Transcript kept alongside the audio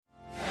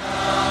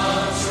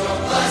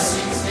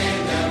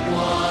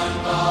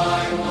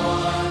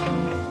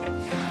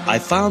I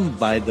found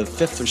by the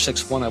fifth or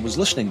sixth one I was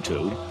listening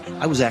to,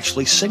 I was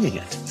actually singing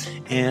it.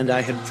 And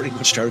I had pretty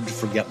much started to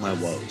forget my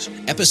woes.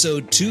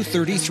 Episode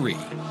 233.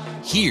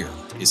 Here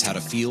is how to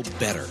feel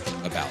better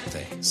about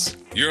things.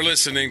 You're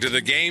listening to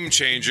The Game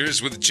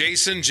Changers with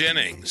Jason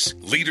Jennings.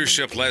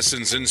 Leadership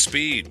lessons in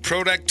speed,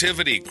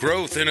 productivity,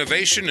 growth,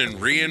 innovation, and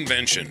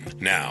reinvention.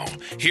 Now,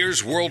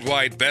 here's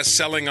worldwide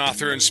best-selling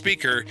author and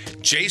speaker,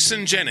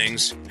 Jason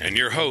Jennings, and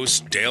your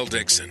host, Dale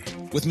Dixon.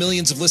 With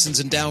millions of listens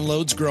and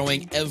downloads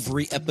growing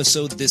every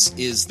episode, this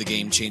is The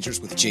Game Changers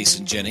with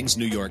Jason Jennings,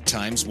 New York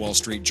Times, Wall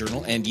Street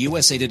Journal, and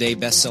USA Today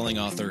best-selling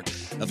author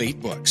of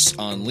 8 books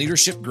on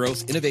leadership,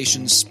 growth,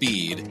 innovation,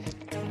 speed,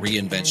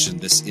 reinvention.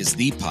 This is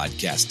the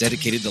podcast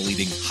dedicated to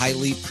leading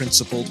highly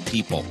principled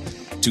people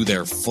to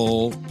their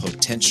full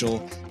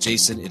potential.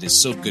 Jason, it is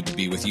so good to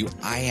be with you.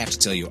 I have to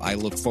tell you, I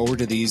look forward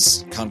to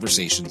these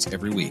conversations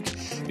every week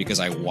because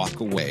I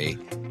walk away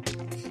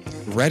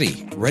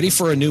ready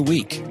for a new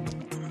week.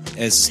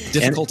 As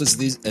difficult as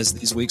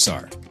these weeks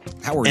are.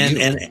 How are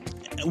you?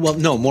 Well,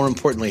 no, more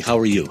importantly, how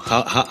are you?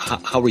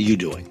 How are you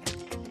doing?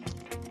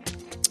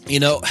 You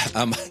know,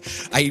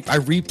 I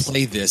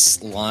replay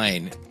this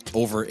line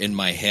over in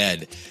my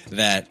head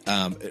that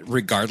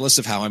regardless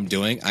of how I'm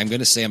doing, I'm going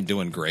to say I'm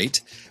doing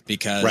great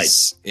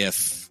because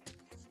if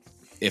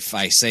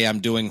I say I'm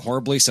doing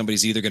horribly,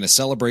 somebody's either going to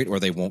celebrate or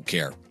they won't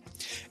care.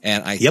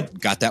 And I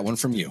got that one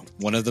from you,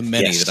 one of the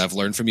many that I've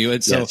learned from you.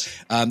 And so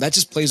that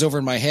just plays over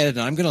in my head,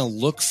 and I'm going to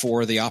look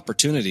for the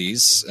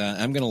opportunities.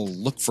 I'm going to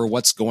look for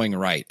what's going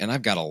right, and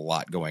I've got a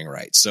lot going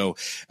right. So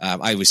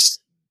I was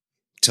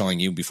telling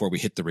you before we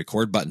hit the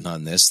record button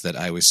on this that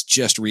I was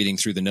just reading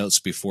through the notes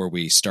before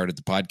we started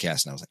the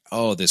podcast, and I was like,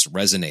 oh, this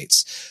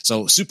resonates.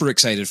 So super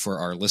excited for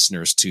our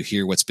listeners to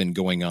hear what's been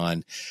going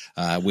on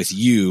with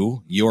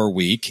you, your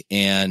week,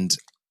 and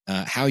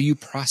how you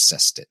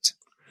processed it.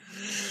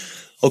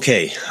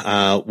 Okay.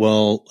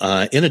 Well,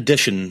 in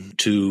addition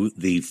to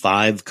the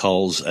 5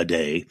 calls a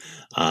day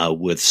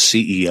with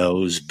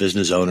CEOs,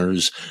 business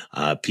owners,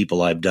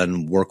 people I've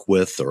done work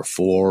with or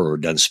for or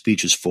done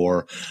speeches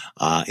for,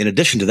 in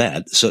addition to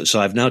that, so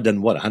I've now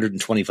done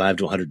 125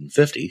 to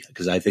 150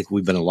 because I think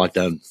we've been in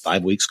lockdown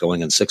 5 weeks,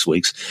 going on 6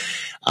 weeks.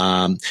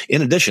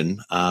 In addition,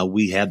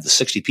 we have the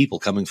 60 people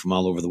coming from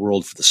all over the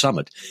world for the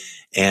summit.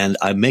 And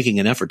I'm making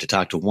an effort to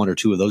talk to 1 or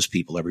 2 of those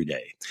people every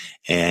day.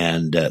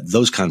 And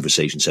those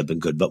conversations have been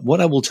good. But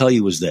what I will tell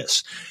you is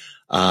this.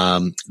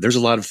 There's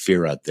a lot of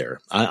fear out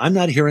there. I'm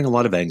not hearing a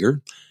lot of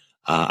anger.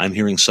 I'm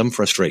hearing some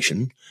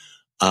frustration.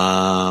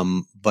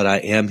 But I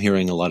am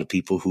hearing a lot of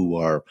people who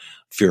are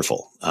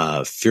fearful.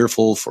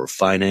 Fearful for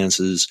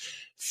finances,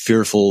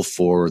 fearful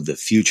for the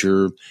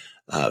future,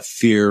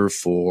 fear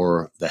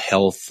for the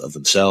health of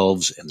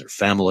themselves and their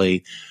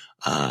family.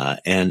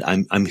 And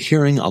I'm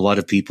hearing a lot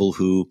of people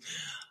who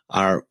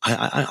are,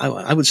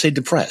 I would say,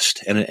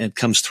 depressed, and it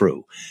comes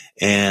through.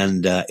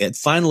 And it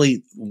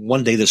finally,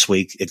 one day this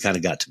week, it kind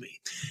of got to me.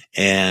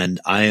 And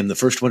I am the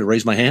first one to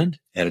raise my hand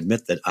and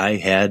admit that I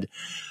had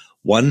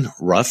one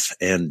rough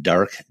and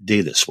dark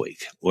day this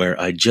week where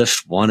I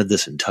just wanted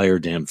this entire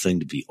damn thing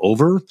to be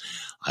over.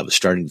 I was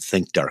starting to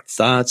think dark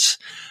thoughts.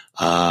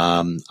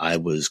 I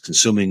was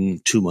consuming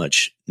too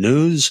much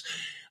news,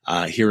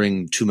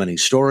 hearing too many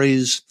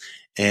stories.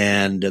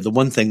 And the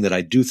one thing that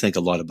I do think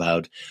a lot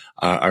about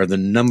are the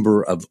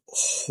number of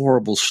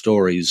horrible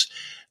stories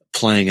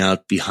playing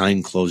out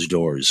behind closed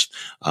doors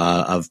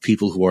of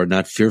people who are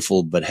not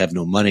fearful but have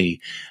no money,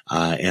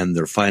 and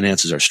their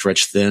finances are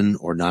stretched thin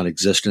or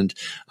non-existent.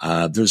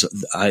 So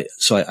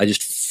I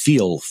just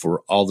feel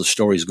for all the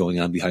stories going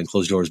on behind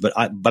closed doors. But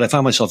I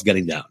found myself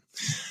getting down.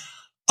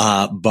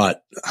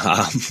 But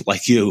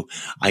like you,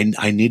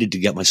 I needed to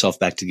get myself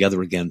back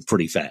together again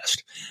pretty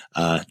fast.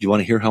 Do you want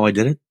to hear how I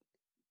did it?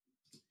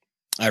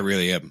 I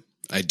really am.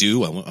 I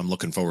do. I'm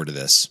looking forward to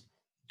this.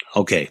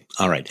 Okay.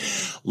 All right.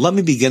 Let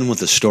me begin with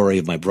the story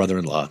of my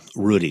brother-in-law,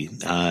 Rudy,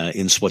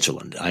 in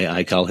Switzerland.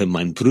 I call him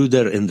mein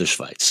Bruder in der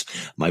Schweiz,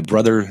 my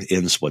brother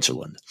in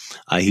Switzerland.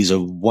 He's a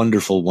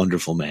wonderful,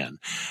 wonderful man.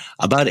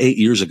 About 8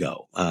 years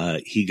ago,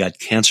 he got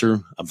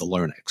cancer of the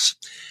larynx.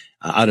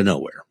 Out of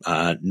nowhere.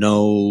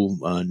 No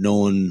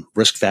known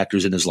risk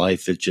factors in his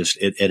life.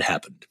 It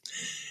happened.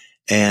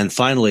 And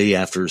finally,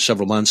 after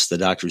several months, the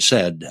doctor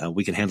said,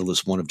 we can handle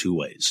this one of 2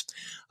 ways.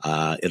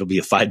 It'll be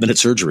a 5-minute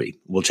surgery.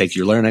 We'll take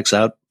your larynx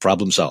out,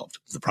 problem solved.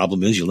 The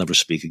problem is you'll never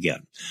speak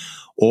again.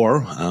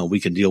 Or we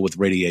can deal with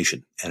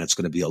radiation, and it's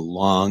going to be a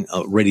long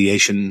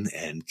radiation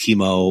and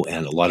chemo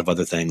and a lot of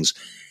other things.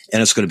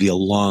 And it's going to be a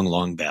long,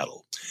 long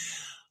battle.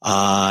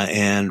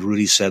 And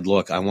Rudy said,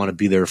 look, I want to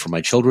be there for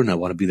my children. I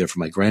want to be there for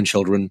my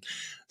grandchildren.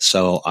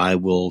 So I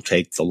will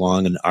take the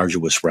long and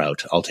arduous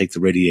route. I'll take the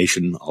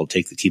radiation. I'll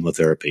take the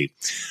chemotherapy.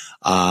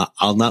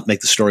 I'll not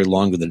make the story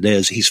longer than it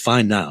is. He's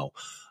fine now.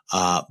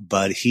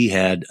 But he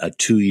had a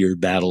 2-year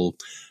battle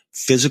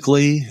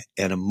physically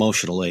and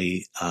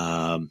emotionally.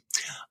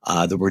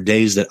 There were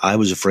days that I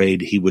was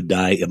afraid he would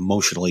die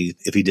emotionally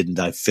if he didn't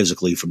die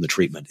physically from the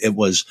treatment. It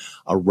was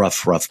a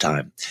rough, rough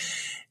time.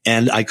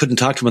 And I couldn't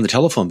talk to him on the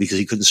telephone because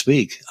he couldn't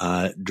speak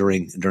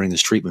during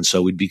his treatment.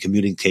 So we'd be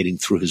communicating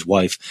through his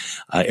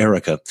wife,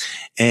 Erica.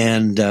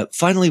 And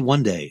finally,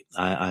 one day,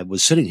 I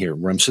was sitting here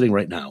where I'm sitting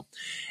right now,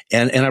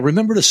 and I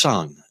remembered a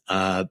song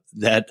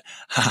that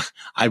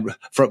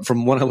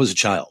from when I was a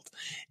child.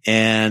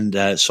 And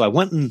so I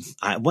went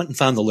and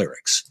found the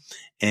lyrics.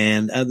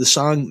 And the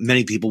song,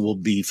 many people will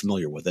be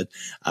familiar with it.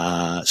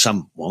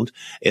 Some won't.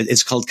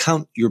 It's called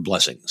 "Count Your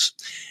Blessings."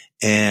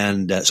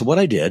 And so what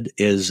I did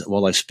is,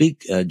 while I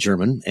speak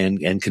German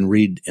and can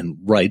read and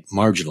write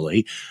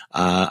marginally,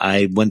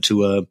 I went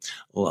to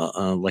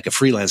like a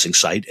freelancing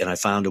site, and I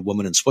found a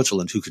woman in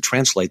Switzerland who could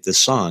translate this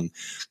song,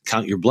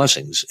 "Count Your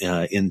Blessings,"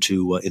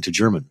 into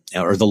German,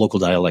 or the local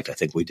dialect. I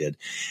think we did,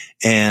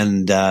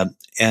 and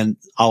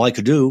all I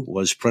could do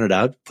was print it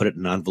out, put it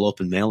in an envelope,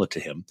 and mail it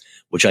to him,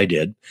 which I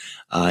did.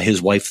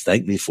 His wife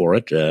thanked me for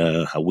it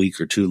a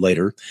week or two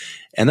later,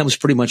 and that was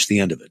pretty much the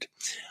end of it.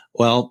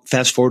 Well,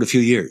 fast forward a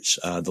few years.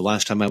 The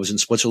last time I was in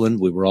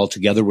Switzerland, we were all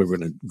together. We were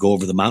going to go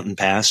over the mountain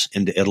pass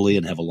into Italy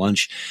and have a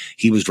lunch.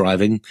 He was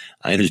driving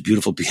in his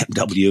beautiful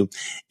BMW,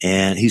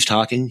 and he's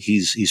talking.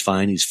 He's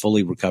fine. He's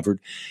fully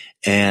recovered.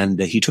 And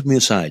he took me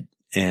aside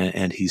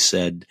and he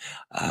said,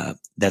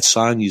 that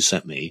song you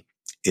sent me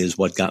is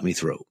what got me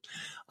through.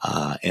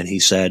 And he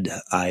said,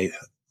 I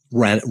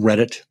read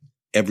it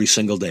every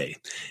single day.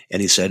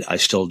 And he said, I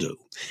still do.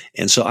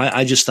 And so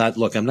I just thought,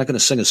 look, I'm not going to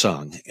sing a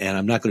song and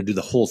I'm not going to do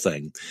the whole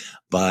thing,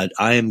 but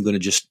I am going to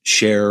just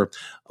share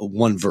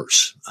one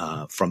verse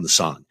from the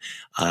song.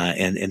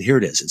 And here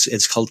it is.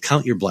 It's called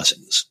 "Count Your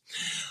Blessings."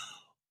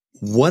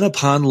 When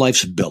upon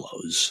life's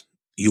billows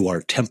you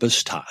are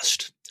tempest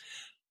tossed,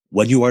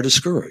 when you are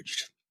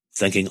discouraged,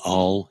 thinking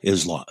all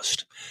is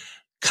lost,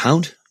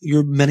 count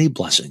your many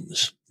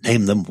blessings,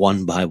 name them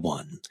one by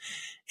one,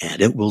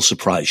 and it will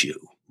surprise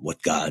you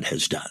what God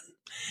has done.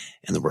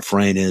 And the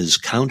refrain is,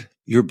 count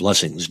your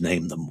blessings,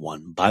 name them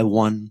one by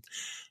one.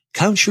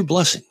 Count your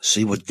blessings,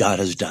 see what God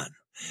has done.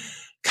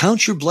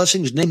 Count your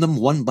blessings, name them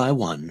one by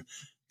one.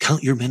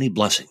 Count your many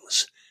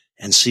blessings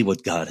and see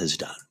what God has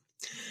done.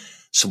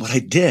 So what I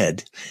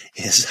did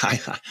is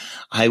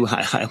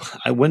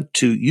I went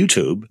to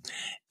YouTube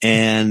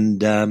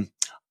and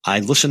I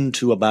listened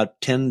to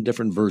about 10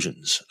 different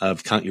versions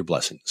of "Count Your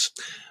Blessings."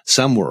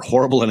 Some were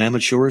horrible and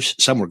amateurish.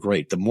 Some were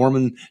great. The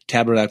Mormon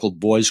Tabernacle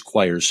Boys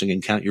Choir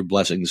singing "Count Your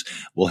Blessings"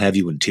 will have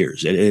you in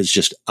tears. It is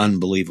just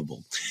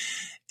unbelievable.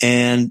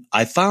 And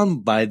I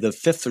found by the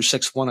fifth or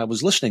sixth one I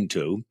was listening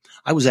to,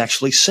 I was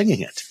actually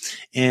singing it.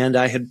 And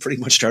I had pretty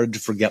much started to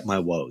forget my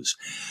woes.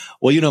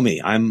 Well, you know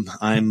me, I'm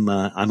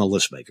a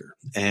list maker.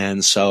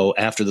 And so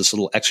after this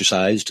little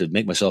exercise to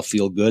make myself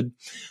feel good,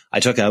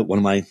 I took out one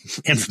of my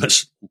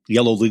infamous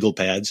yellow legal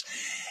pads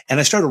and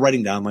I started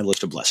writing down my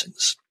list of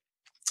blessings.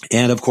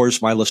 And of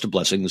course, my list of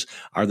blessings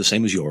are the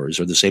same as yours,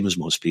 or the same as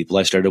most people.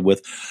 I started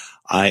with,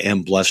 I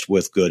am blessed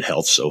with good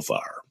health so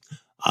far.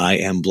 I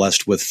am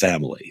blessed with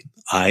family.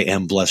 I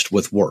am blessed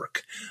with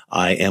work.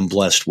 I am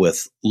blessed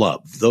with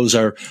love. Those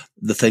are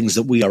the things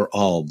that we are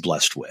all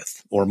blessed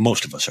with, or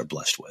most of us are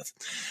blessed with.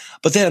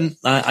 But then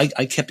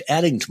I kept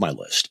adding to my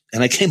list,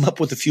 and I came up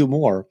with a few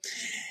more.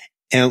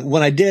 And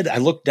when I did, I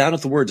looked down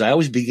at the words. I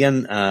always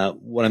begin,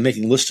 when I'm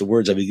making lists of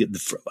words,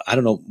 I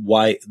don't know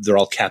why they're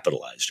all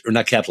capitalized, or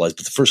not capitalized,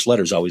 but the first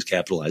letter is always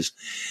capitalized.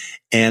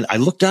 And I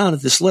looked down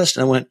at this list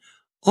and I went,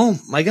 oh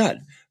my God,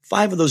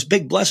 5 of those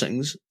big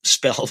blessings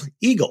spell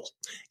eagle,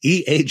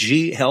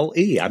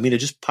 E-A-G-L-E. I mean, it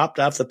just popped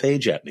off the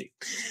page at me.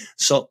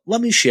 So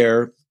let me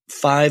share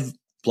 5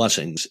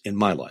 blessings in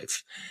my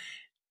life,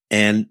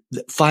 and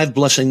 5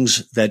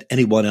 blessings that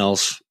anyone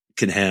else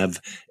can have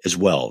as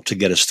well to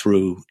get us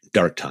through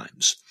dark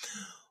times.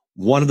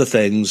 One of the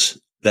things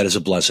that is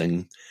a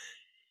blessing,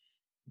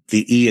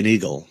 the E in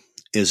eagle,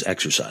 is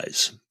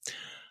exercise.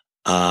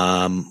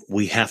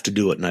 We have to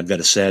do it. And I've got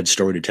a sad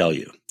story to tell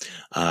you.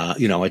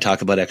 I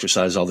talk about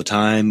exercise all the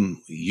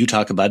time. You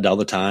talk about it all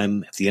the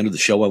time. At the end of the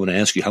show, I want to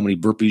ask you how many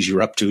burpees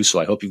you're up to. So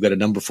I hope you've got a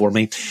number for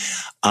me.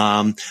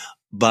 And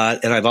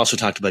I've also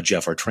talked about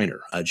Jeff, our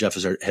trainer. Jeff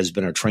has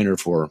been our trainer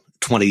for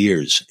 20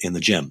 years in the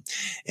gym,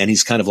 and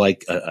he's kind of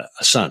like a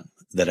son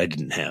that I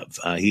didn't have.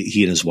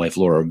 He and his wife,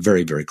 Laura, are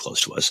very, very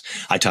close to us.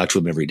 I talk to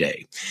him every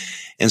day.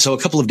 And so a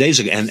couple of days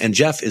ago, and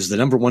Jeff is the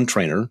number 1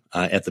 trainer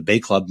at the Bay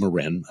Club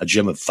Marin, a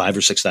gym of 5,000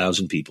 or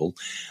 6,000 people.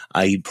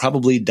 He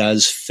probably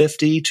does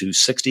 50 to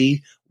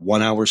 60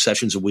 one-hour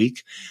sessions a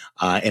week.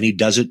 And he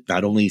does it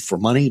not only for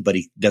money, but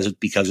he does it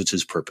because it's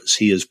his purpose.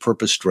 He is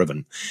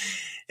purpose-driven.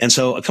 And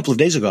so a couple of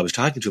days ago, I was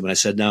talking to him and I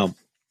said, now,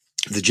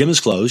 the gym is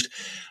closed.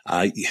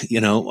 Are you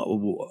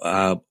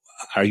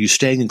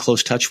staying in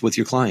close touch with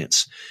your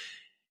clients?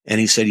 And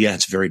he said, yeah,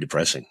 it's very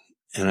depressing.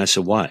 And I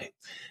said, why?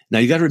 Now,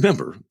 you got to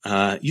remember,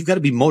 you've got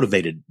to be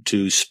motivated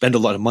to spend a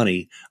lot of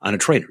money on a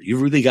trainer. You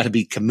really got to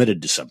be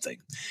committed to something.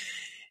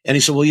 And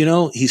he said,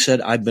 well, he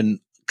said, I've been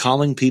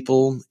calling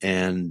people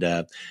and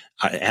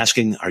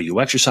asking, are you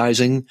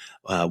exercising?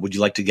 Would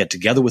you like to get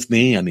together with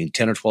me?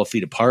 10 or 12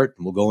 feet apart,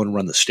 and we'll go and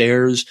run the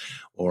stairs,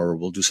 or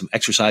we'll do some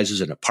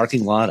exercises in a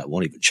parking lot. I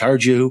won't even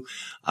charge you.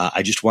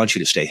 I just want you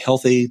to stay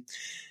healthy.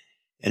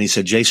 And he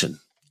said, Jason,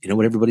 you know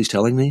what everybody's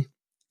telling me?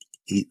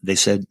 They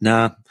said,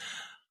 nah,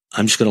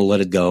 I'm just going to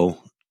let it go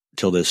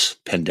till this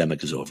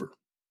pandemic is over.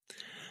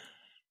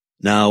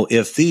 Now,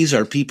 if these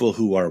are people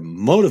who are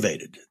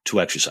motivated to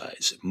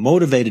exercise,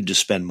 motivated to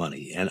spend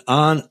money, and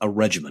on a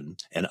regimen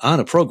and on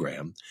a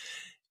program,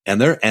 and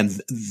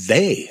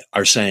they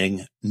are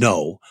saying,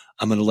 no,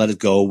 I'm going to let it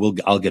go.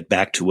 I'll get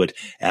back to it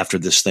after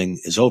this thing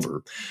is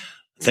over.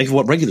 Think of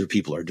what regular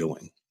people are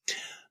doing.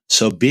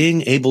 So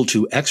being able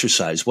to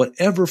exercise,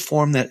 whatever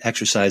form that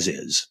exercise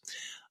is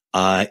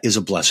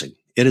a blessing.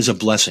 It is a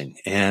blessing,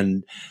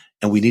 and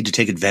we need to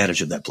take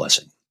advantage of that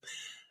blessing.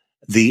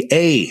 The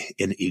A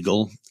in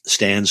Eagle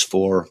stands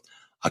for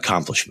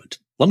accomplishment.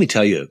 Let me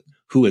tell you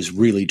who has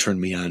really turned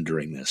me on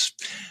during this.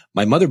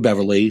 My mother,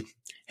 Beverly,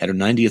 had her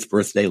 90th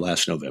birthday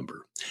last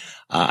November.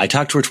 I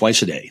talk to her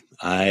twice a day.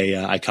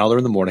 I call her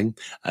in the morning.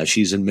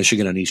 She's in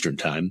Michigan on Eastern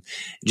time,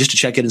 just to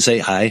check in and say,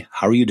 hi,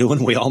 how are you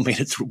doing? We all made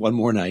it through one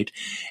more night.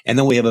 And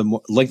then we have a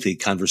more lengthy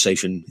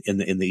conversation in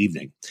the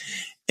evening.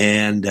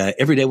 And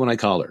every day when I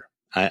call her,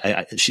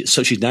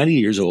 so she's 90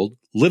 years old,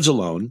 lives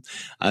alone.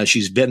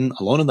 She's been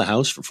alone in the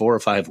house for 4 or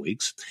 5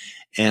 weeks.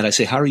 And I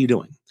say, how are you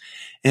doing?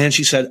 And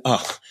she said,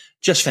 oh,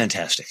 just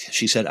fantastic.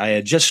 She said, I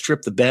had just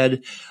stripped the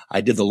bed.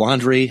 I did the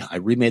laundry. I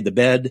remade the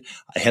bed.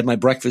 I had my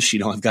breakfast.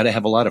 I've got to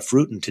have a lot of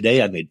fruit. And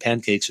today I made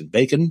pancakes and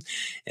bacon.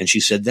 And she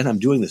said, then I'm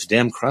doing this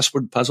damn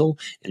crossword puzzle.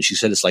 And she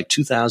said, it's like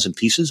 2,000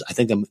 pieces. I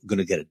think I'm going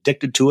to get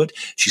addicted to it.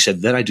 She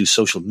said, then I do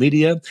social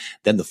media.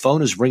 Then the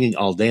phone is ringing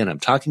all day and I'm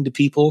talking to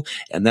people.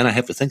 And then I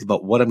have to think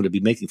about what I'm going to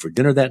be making for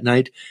dinner that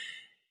night.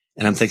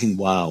 And I'm thinking,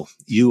 wow,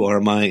 you are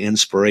my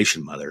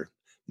inspiration, Mother.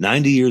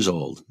 90 years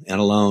old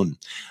and alone.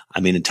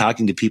 And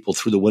talking to people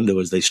through the window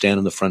as they stand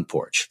on the front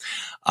porch.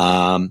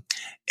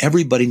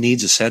 Everybody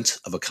needs a sense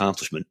of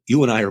accomplishment.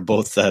 You and I are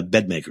both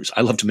bed makers.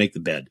 I love to make the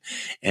bed.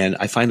 And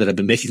I find that I've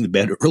been making the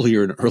bed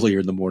earlier and earlier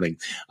in the morning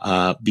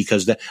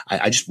because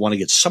I just want to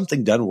get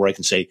something done where I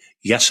can say,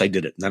 yes, I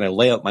did it. And then I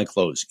lay out my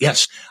clothes.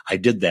 Yes, I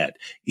did that.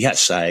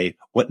 Yes, I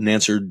went and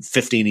answered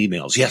 15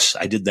 emails. Yes,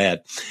 I did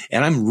that.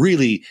 And I'm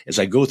really, as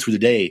I go through the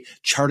day,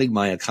 charting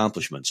my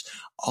accomplishments.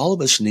 All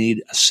of us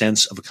need a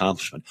sense of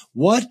accomplishment.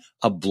 What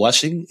a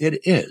blessing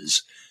it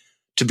is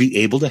to be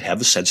able to have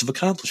a sense of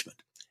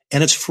accomplishment.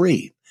 And it's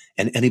free,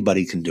 and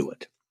anybody can do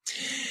it.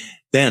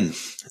 Then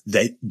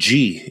the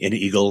G in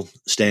Eagle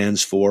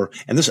stands for,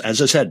 and this,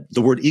 as I said,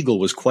 the word Eagle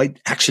was quite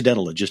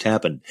accidental. It just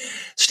happened.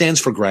 Stands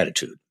for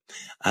gratitude.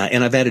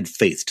 And I've added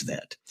faith to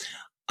that.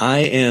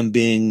 I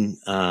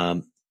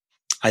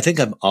think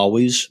I'm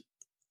always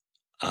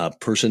a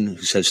person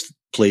who says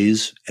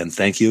please and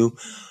thank you.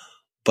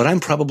 But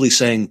I'm probably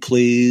saying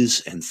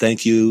please and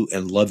thank you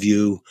and love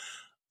you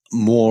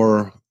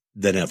more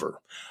than ever.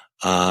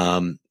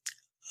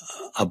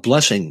 A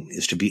blessing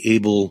is to be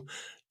able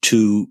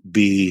to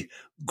be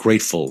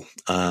grateful.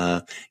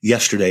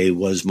 Yesterday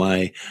was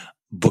my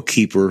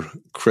bookkeeper,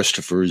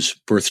 Christopher's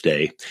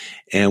birthday,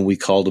 and we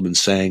called him and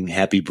sang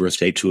happy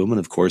birthday to him. And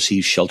of course,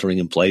 he's sheltering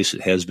in place.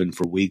 It has been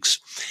for weeks.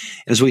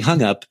 And as we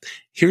hung up,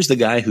 here's the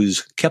guy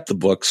who's kept the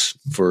books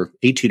for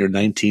 18 or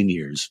 19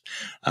 years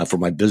for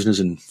my business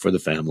and for the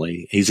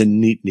family. He's a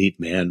neat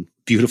man,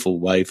 beautiful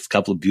wife,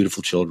 couple of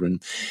beautiful children.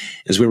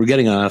 As we were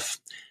getting off,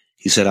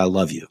 he said, I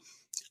love you.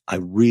 I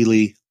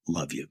really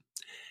love you.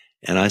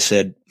 And I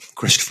said,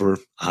 Christopher,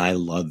 I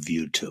love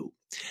you too.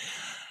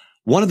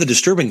 One of the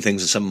disturbing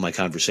things in some of my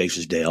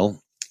conversations,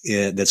 Dale,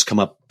 that's come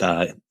up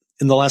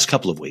in the last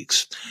couple of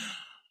weeks,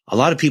 a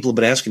lot of people have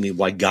been asking me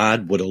why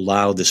God would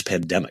allow this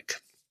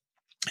pandemic.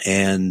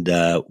 And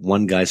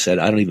one guy said,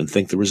 I don't even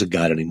think there is a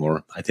God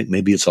anymore. I think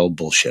maybe it's all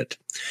bullshit.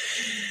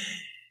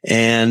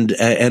 And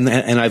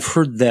I've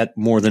heard that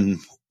more than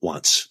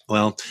once.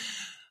 Well,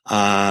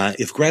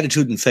 if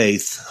gratitude and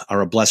faith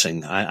are a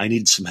blessing, I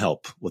need some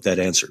help with that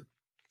answer.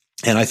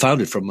 And I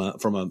found it from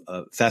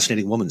a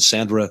fascinating woman,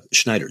 Sandra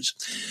Schneiders.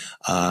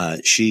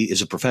 She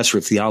is a professor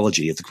of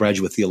theology at the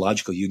Graduate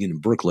Theological Union in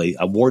Berkeley,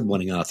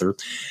 award-winning author.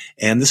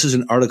 And this is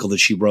an article that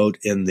she wrote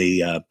in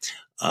the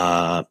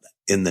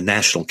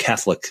National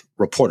Catholic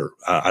Reporter.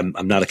 I'm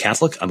not a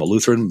Catholic. I'm a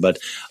Lutheran, but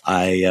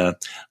I'm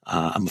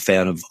a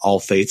fan of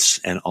all faiths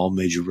and all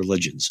major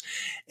religions.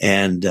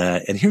 And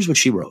here's what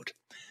she wrote.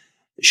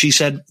 She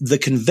said, the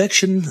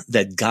conviction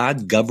that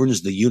God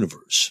governs the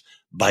universe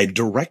by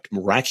direct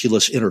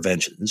miraculous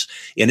interventions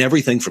in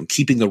everything from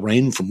keeping the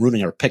rain from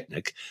ruining our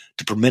picnic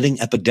to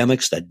permitting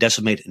epidemics that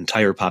decimate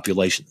entire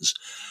populations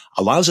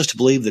allows us to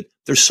believe that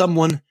there's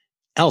someone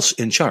else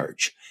in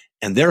charge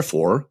and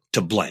therefore to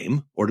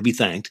blame or to be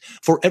thanked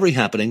for every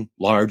happening,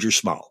 large or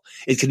small.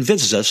 It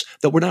convinces us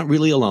that we're not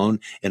really alone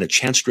in a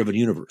chance-driven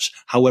universe.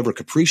 However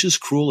capricious,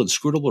 cruel,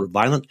 inscrutable, or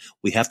violent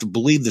we have to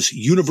believe this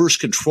universe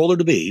controller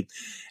to be,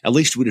 at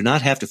least we do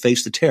not have to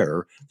face the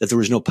terror that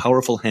there is no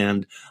powerful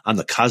hand on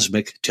the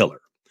cosmic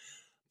tiller.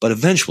 But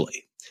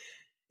eventually,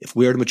 if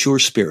we are to mature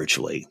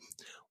spiritually,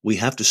 we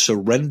have to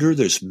surrender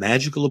this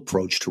magical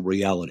approach to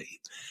reality.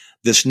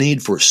 This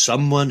need for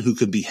someone who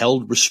can be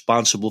held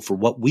responsible for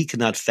what we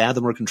cannot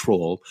fathom or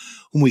control,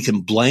 whom we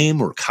can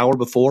blame or cower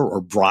before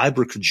or bribe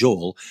or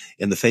cajole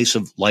in the face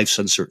of life's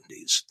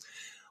uncertainties.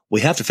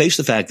 We have to face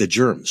the fact that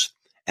germs,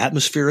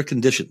 atmospheric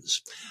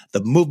conditions,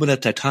 the movement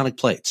of tectonic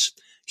plates,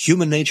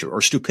 human nature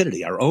or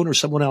stupidity, our own or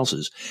someone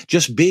else's,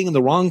 just being in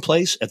the wrong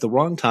place at the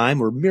wrong time,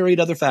 or myriad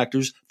other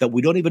factors that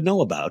we don't even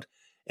know about,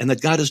 and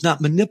that God is not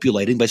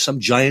manipulating by some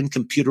giant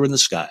computer in the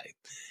sky.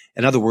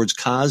 In other words,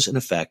 cause and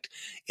effect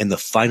in the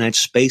finite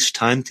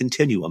space-time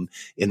continuum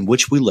in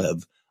which we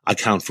live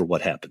account for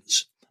what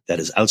happens. That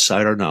is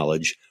outside our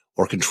knowledge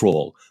or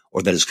control,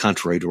 or that is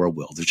contrary to our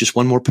will. There's just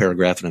one more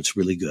paragraph, and it's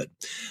really good.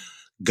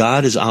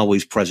 God is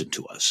always present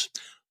to us,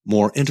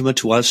 more intimate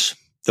to us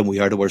than we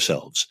are to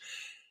ourselves,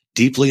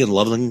 deeply and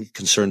lovingly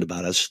concerned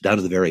about us down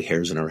to the very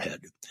hairs in our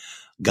head.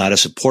 God is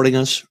supporting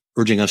us,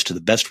 urging us to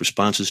the best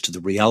responses to the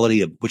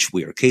reality of which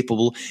we are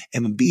capable,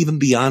 and even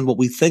beyond what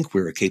we think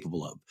we are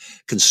capable of,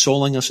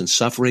 consoling us in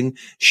suffering,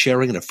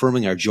 sharing and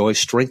affirming our joy,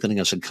 strengthening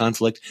us in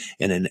conflict,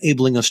 and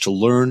enabling us to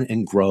learn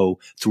and grow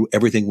through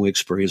everything we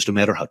experience, no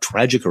matter how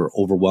tragic or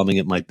overwhelming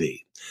it might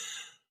be.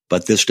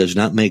 But this does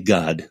not make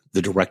God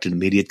the direct and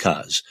immediate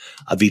cause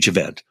of each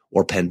event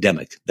or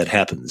pandemic that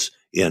happens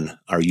in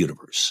our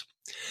universe.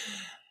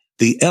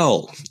 The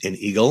L in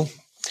Eagle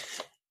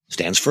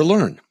stands for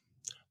learn.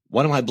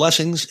 One of my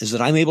blessings is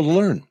that I'm able to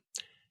learn,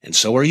 and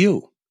so are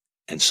you,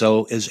 and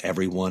so is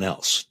everyone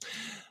else.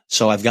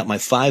 So I've got my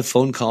 5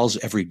 phone calls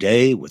every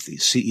day with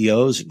these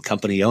CEOs and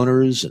company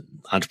owners and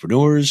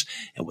entrepreneurs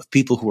and with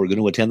people who are going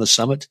to attend the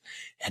summit.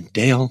 And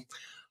Dale,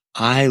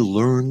 I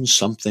learn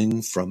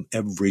something from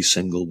every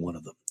single one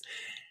of them.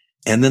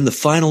 And then the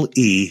final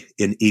E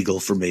in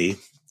Eagle for me,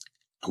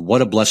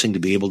 what a blessing to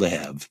be able to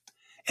have,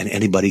 and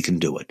anybody can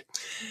do it,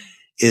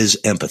 is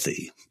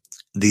empathy,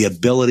 the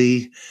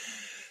ability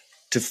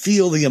to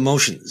feel the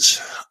emotions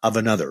of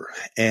another.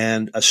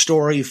 And a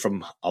story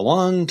from a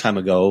long time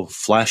ago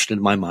flashed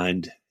into my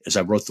mind as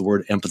I wrote the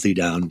word empathy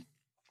down.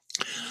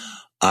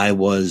 I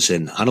was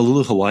in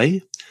Honolulu,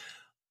 Hawaii.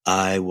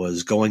 I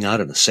was going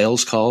out on a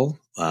sales call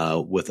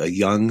with a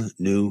young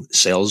new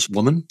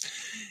saleswoman.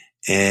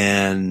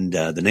 And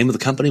the name of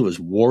the company was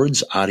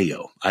Ward's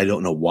Audio. I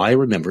don't know why I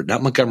remember it.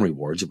 Not Montgomery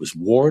Ward's. It was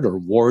Ward or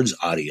Ward's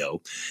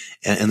Audio.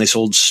 And they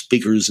sold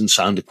speakers and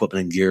sound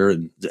equipment and gear.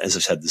 And as I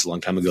said, this is a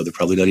long time ago. They're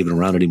probably not even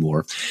around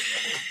anymore.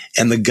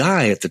 And the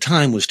guy at the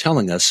time was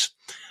telling us,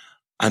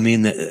 I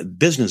mean, the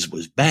business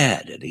was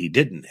bad and he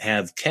didn't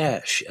have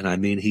cash. And I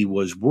mean, he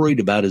was worried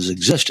about his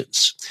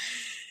existence.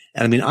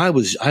 And I mean, I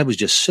was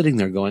just sitting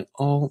there going,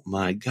 oh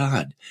my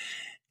God.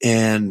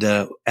 And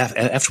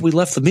after we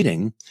left the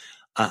meeting,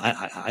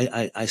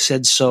 I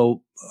said,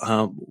 so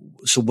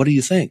what do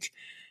you think?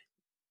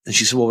 And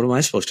she said, well, what am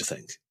I supposed to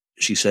think?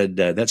 She said,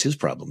 that's his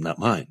problem, not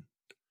mine.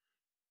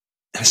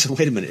 I said,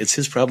 wait a minute, it's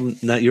his problem,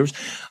 not yours?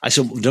 I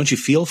said, well, don't you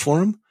feel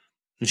for him?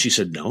 And she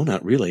said, no,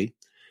 not really.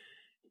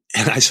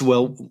 And I said,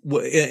 well,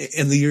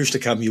 in the years to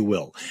come, you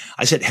will.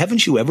 I said,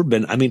 haven't you ever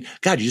been, I mean,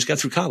 God, you just got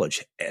through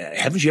college.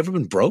 Haven't you ever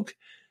been broke?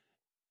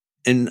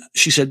 And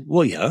she said,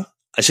 well, yeah.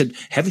 I said,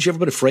 haven't you ever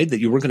been afraid that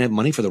you weren't going to have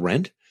money for the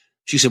rent?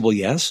 She said, well,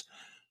 yes.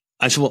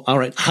 I said, well, all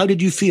right. How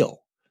did you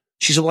feel?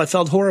 She said, well, I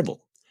felt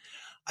horrible.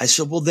 I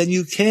said, well, then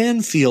you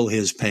can feel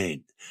his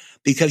pain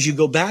because you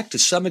go back to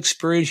some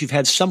experience you've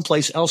had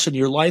someplace else in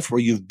your life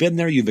where you've been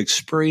there, you've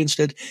experienced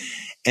it.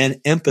 And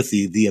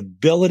empathy, the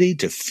ability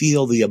to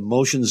feel the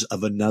emotions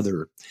of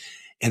another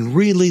and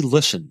really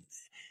listen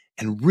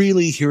and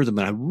really hear them.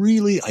 And I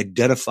really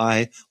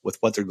identify with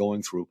what they're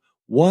going through.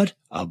 What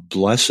a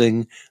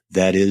blessing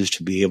that is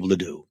to be able to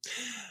do.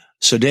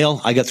 So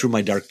Dale, I got through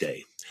my dark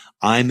day.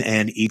 I'm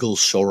an eagle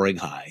soaring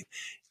high.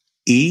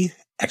 E,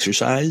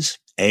 exercise.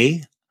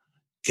 A,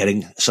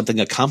 getting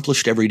something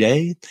accomplished every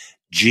day.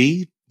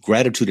 G,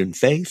 gratitude and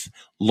faith.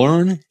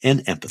 Learn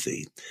and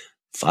empathy.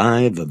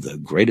 5 of the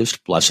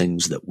greatest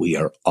blessings that we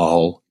are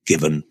all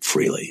given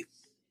freely.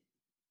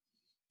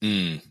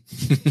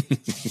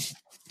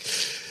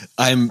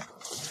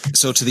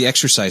 So to the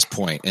exercise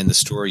point and the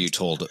story you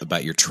told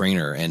about your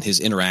trainer and his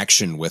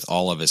interaction with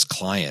all of his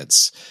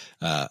clients,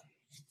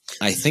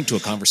 I think to a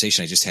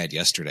conversation I just had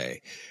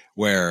yesterday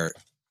where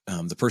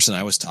the person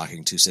I was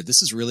talking to said,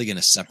 this is really going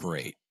to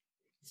separate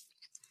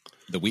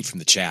the wheat from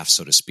the chaff,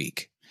 so to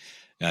speak,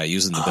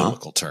 using the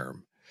biblical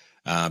term,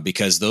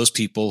 because those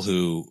people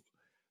who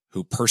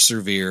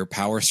persevere,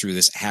 power through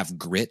this, have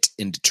grit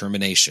and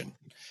determination,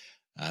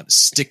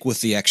 stick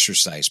with the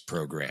exercise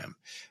program,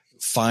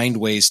 find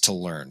ways to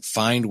learn,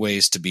 find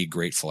ways to be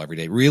grateful every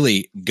day,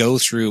 really go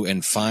through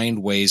and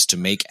find ways to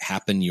make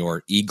happen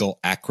your EAGLE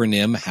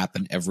acronym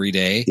happen every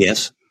day.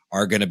 Yes.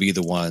 Are going to be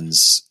the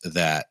ones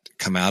that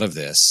come out of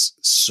this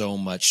so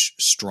much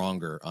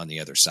stronger on the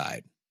other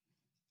side.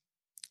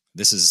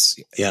 This is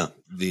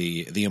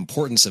the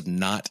importance of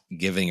not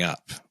giving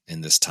up in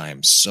this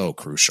time. So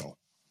crucial.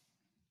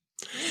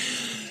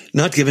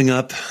 Not giving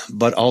up,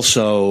 but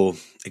also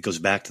it goes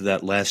back to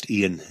that last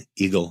E in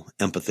EAGLE,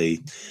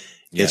 empathy.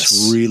 Yes.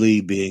 It's really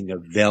being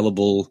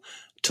available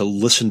to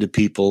listen to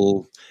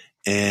people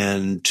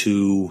and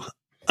to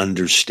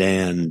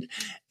understand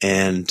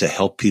and to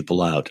help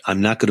people out.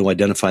 I'm not going to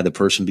identify the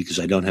person because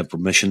I don't have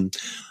permission,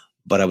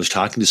 but I was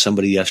talking to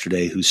somebody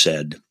yesterday who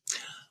said,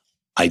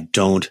 I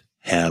don't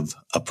have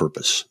a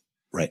purpose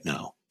right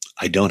now.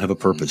 I don't have a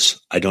purpose.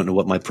 I don't know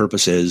what my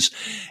purpose is.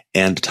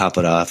 And to top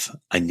it off,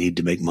 I need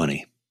to make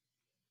money.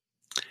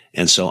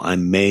 And so I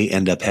may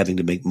end up having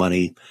to make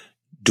money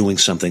doing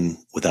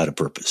something without a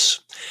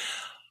purpose.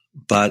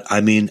 But I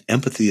mean,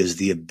 empathy is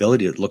the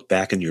ability to look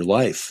back in your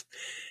life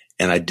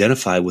and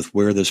identify with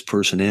where this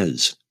person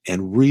is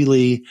and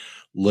really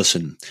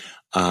listen.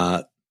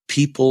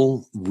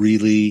 People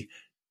really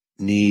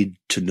need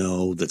to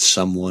know that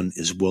someone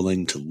is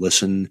willing to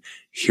listen,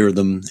 hear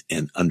them,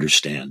 and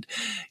understand.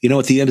 You know,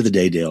 at the end of the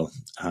day, Dale,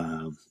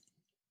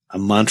 a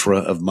mantra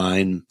of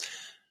mine,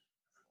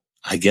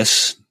 I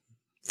guess,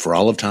 for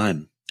all of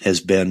time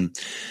has been,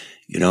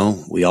 you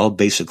know, we all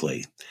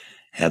basically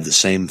have the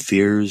same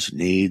fears,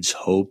 needs,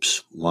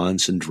 hopes,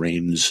 wants, and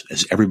dreams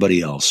as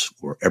everybody else,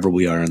 wherever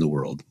we are in the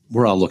world.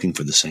 We're all looking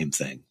for the same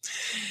thing.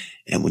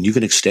 And when you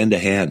can extend a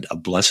hand, a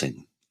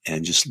blessing,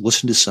 and just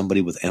listen to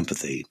somebody with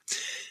empathy,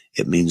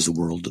 it means the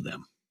world to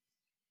them.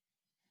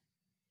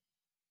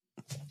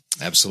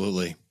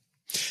 Absolutely.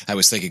 I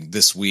was thinking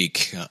this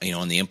week,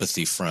 on the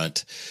empathy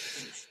front,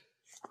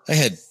 I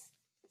had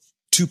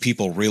two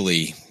people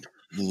really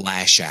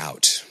lash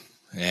out,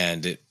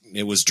 and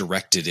it was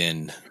directed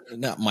in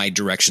not my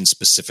direction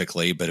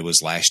specifically, but it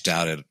was lashed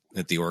out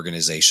at the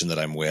organization that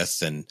I'm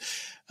with. And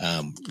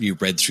you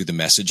read through the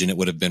message, and it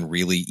would have been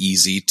really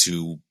easy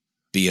to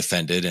be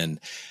offended. And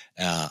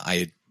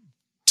I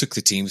took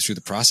the team through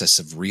the process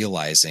of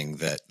realizing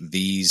that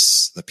the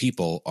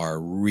people are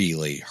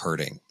really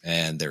hurting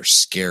and they're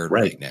scared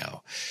right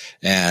now.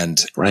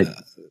 And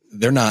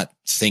they're not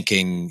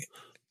thinking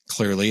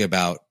clearly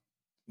about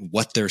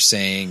what they're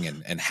saying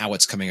and how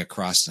it's coming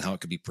across and how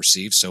it could be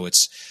perceived. So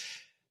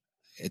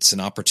it's an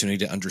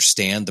opportunity to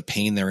understand the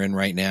pain they're in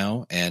right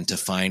now and to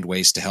find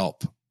ways to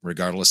help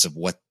regardless of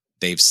what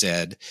they've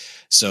said.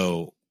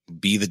 So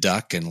be the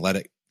duck and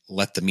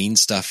let the mean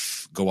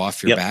stuff go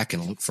off your back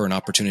and look for an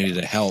opportunity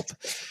to help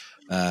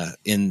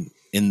in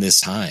this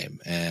time.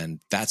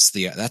 And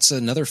that's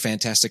another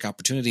fantastic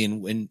opportunity.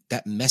 And when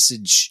that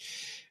message,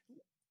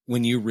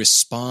 when you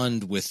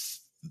respond with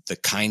the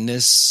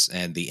kindness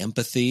and the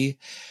empathy,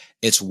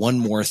 it's one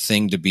more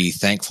thing to be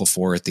thankful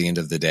for at the end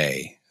of the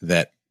day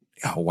that,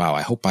 oh, wow,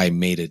 I hope I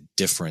made a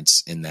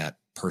difference in that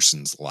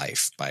person's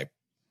life by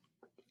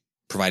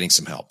providing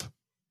some help.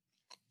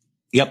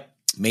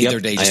 Made their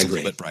day just a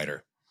little bit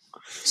brighter.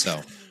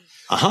 So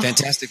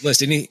fantastic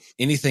list.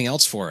 Anything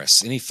else for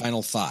us? Any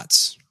final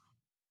thoughts?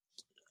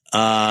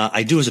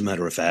 I do, as a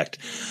matter of fact.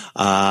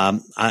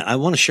 I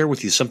want to share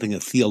with you something a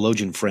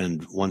theologian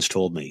friend once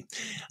told me.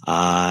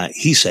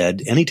 He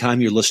said, anytime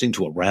you're listening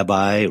to a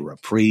rabbi or a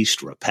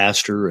priest or a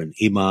pastor, an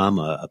imam,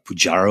 a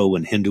pujaro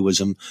in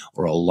Hinduism,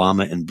 or a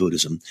lama in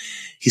Buddhism,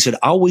 he said,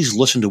 always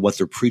listen to what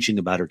they're preaching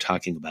about or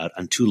talking about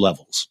on two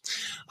levels,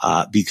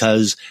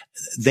 because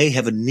they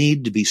have a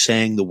need to be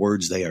saying the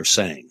words they are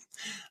saying.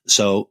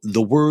 So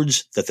the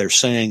words that they're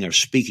saying are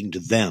speaking to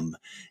them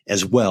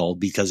as well,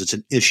 because it's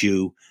an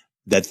issue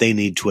that they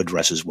need to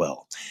address as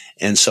well.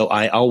 And so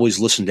I always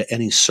listen to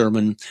any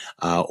sermon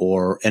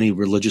or any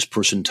religious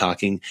person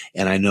talking,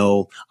 and I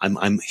know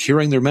I'm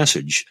hearing their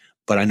message,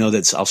 but I know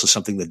that's also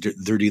something that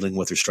they're dealing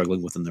with or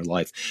struggling with in their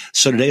life.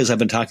 So today, as I've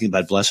been talking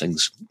about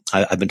blessings,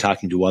 I've been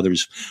talking to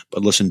others,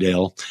 but listen,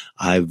 Dale,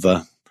 I've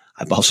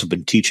also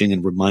been teaching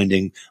and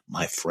reminding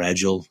my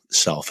fragile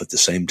self at the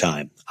same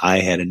time.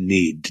 I had a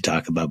need to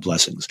talk about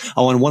blessings.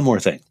 Oh, and one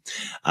more thing,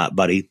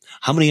 buddy,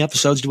 how many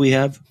episodes do we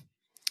have?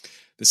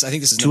 I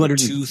think this is number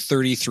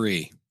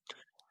 233.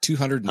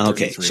 233.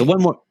 Okay, so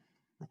one more.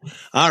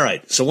 All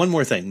right, so one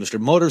more thing. Mr.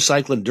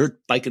 Motorcycling, dirt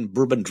biking,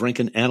 bourbon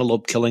drinking,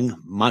 antelope killing,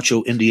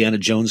 macho Indiana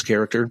Jones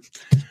character.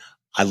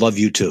 I love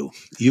you too.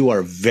 You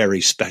are very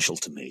special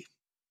to me.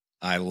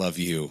 I love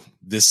you.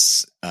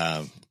 This,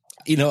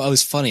 it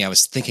was funny. I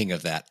was thinking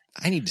of that.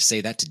 I need to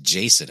say that to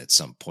Jason at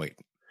some point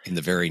in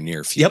the very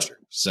near future.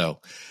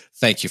 So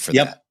thank you for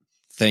that.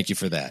 Thank you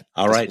for that.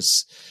 All right.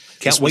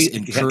 Can't wait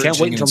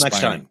until next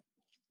time.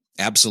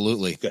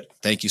 Absolutely. Good.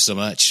 Thank you so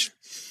much.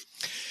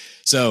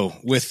 So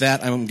with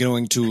that, I'm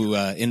going to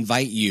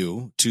invite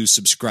you to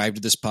subscribe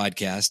to this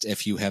podcast.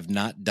 If you have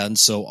not done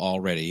so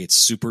already, it's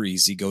super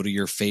easy. Go to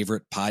your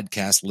favorite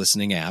podcast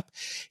listening app,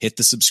 hit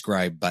the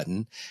subscribe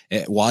button.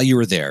 While you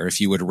are there, if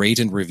you would rate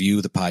and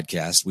review the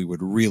podcast, we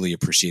would really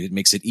appreciate it. It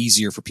makes it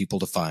easier for people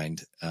to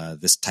find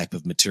this type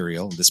of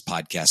material, this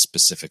podcast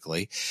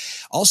specifically.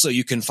 Also,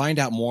 you can find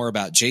out more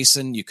about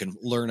Jason. You can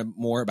learn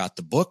more about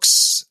the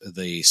books,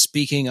 the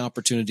speaking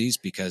opportunities,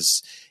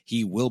 because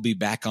he will be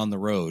back on the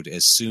road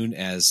as soon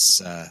as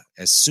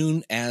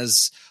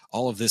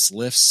all of this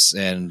lifts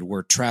and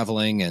we're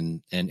traveling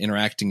and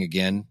interacting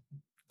again.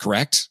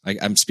 Correct?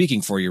 I'm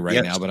speaking for you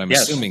right now, but I'm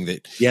assuming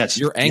that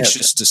you're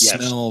anxious to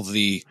smell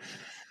the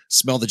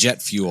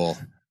jet fuel.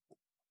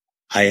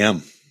 I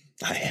am.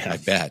 I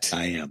bet.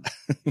 I am.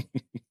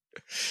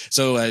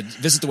 So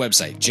visit the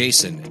website.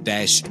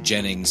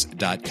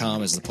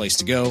 Jason-Jennings.com is the place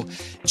to go.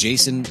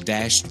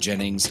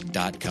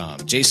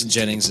 Jason-Jennings.com. Jason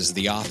Jennings is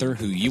the author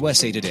who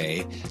USA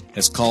Today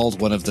has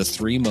called one of the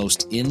 3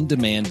 most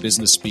in-demand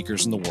business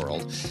speakers in the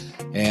world.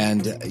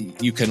 And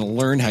you can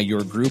learn how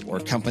your group or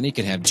company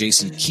can have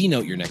Jason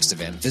keynote your next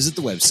event. Visit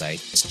the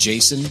website. It's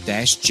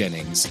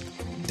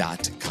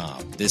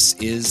jason-jennings.com. This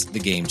is The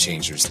Game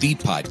Changers, the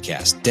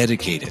podcast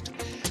dedicated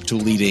to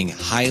leading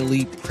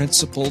highly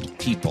principled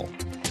people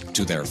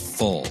to their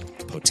full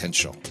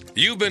potential.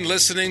 You've been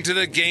listening to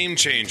The Game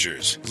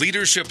Changers,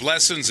 leadership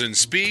lessons in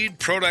speed,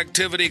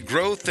 productivity,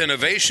 growth,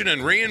 innovation,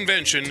 and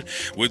reinvention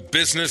with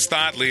business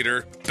thought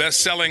leader,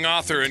 best-selling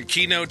author, and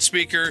keynote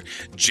speaker,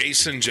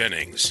 Jason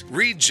Jennings.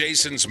 Read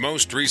Jason's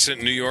most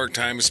recent New York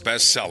Times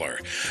bestseller,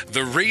 The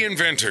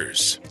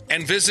Reinventors,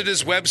 and visit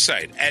his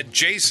website at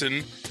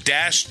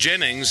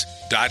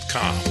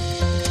jason-jennings.com.